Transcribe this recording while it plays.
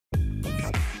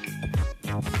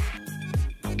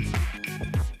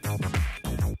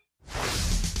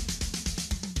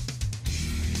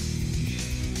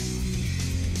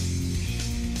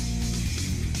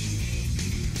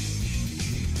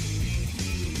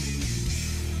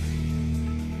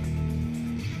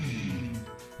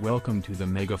Welcome to the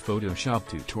Mega Photoshop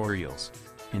Tutorials.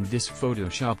 In this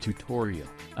Photoshop tutorial,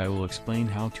 I will explain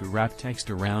how to wrap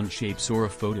text around shapes or a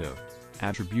photo.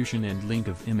 Attribution and link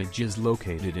of image is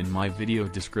located in my video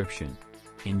description.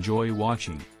 Enjoy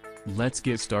watching. Let's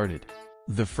get started.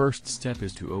 The first step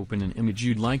is to open an image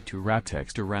you'd like to wrap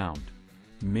text around.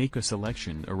 Make a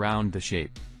selection around the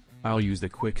shape. I'll use the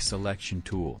quick selection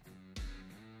tool.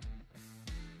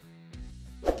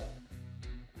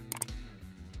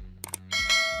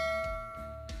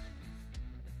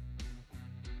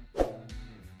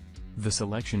 The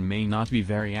selection may not be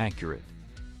very accurate.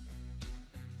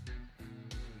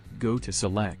 Go to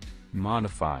Select,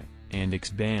 Modify, and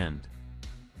Expand.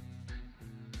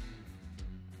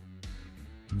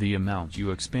 The amount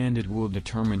you expanded will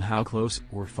determine how close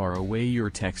or far away your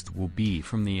text will be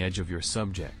from the edge of your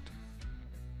subject.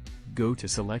 Go to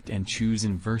Select and choose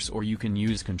Inverse, or you can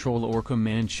use Ctrl or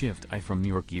Command-Shift-I from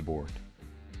your keyboard.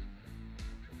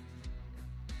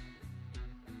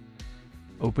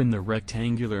 Open the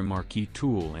rectangular marquee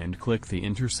tool and click the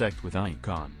Intersect with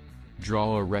icon.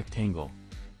 Draw a rectangle.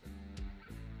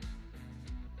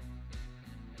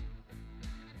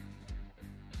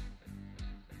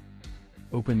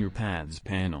 Open your Paths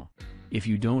panel. If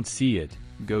you don't see it,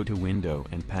 go to Window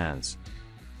and Paths.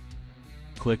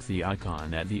 Click the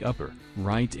icon at the upper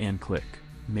right and click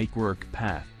Make Work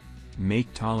Path.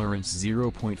 Make tolerance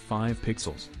 0.5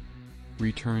 pixels.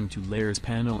 Return to Layers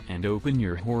panel and open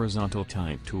your Horizontal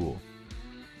Type tool.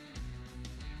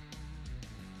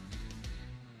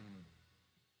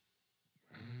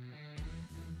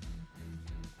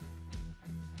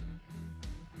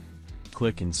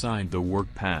 Click inside the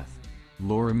work path.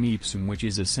 Lorem ipsum, which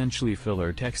is essentially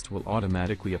filler text, will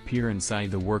automatically appear inside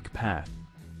the work path.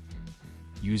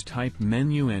 Use Type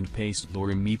menu and paste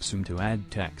lorem ipsum to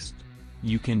add text.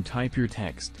 You can type your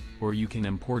text, or you can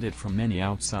import it from any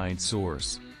outside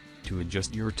source. To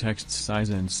adjust your text size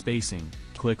and spacing,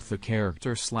 click the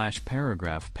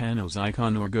Character/Paragraph panels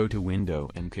icon or go to Window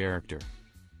and Character.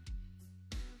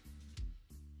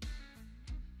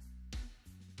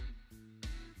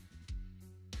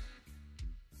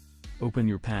 Open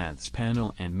your Paths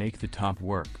panel and make the top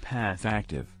work path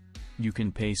active. You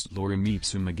can paste lorem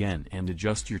ipsum again and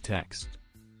adjust your text.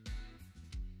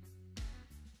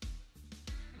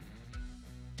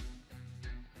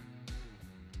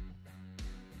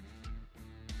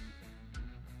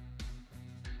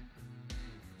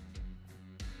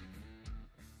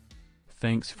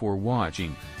 Thanks for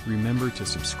watching. Remember to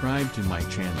subscribe to my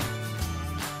channel.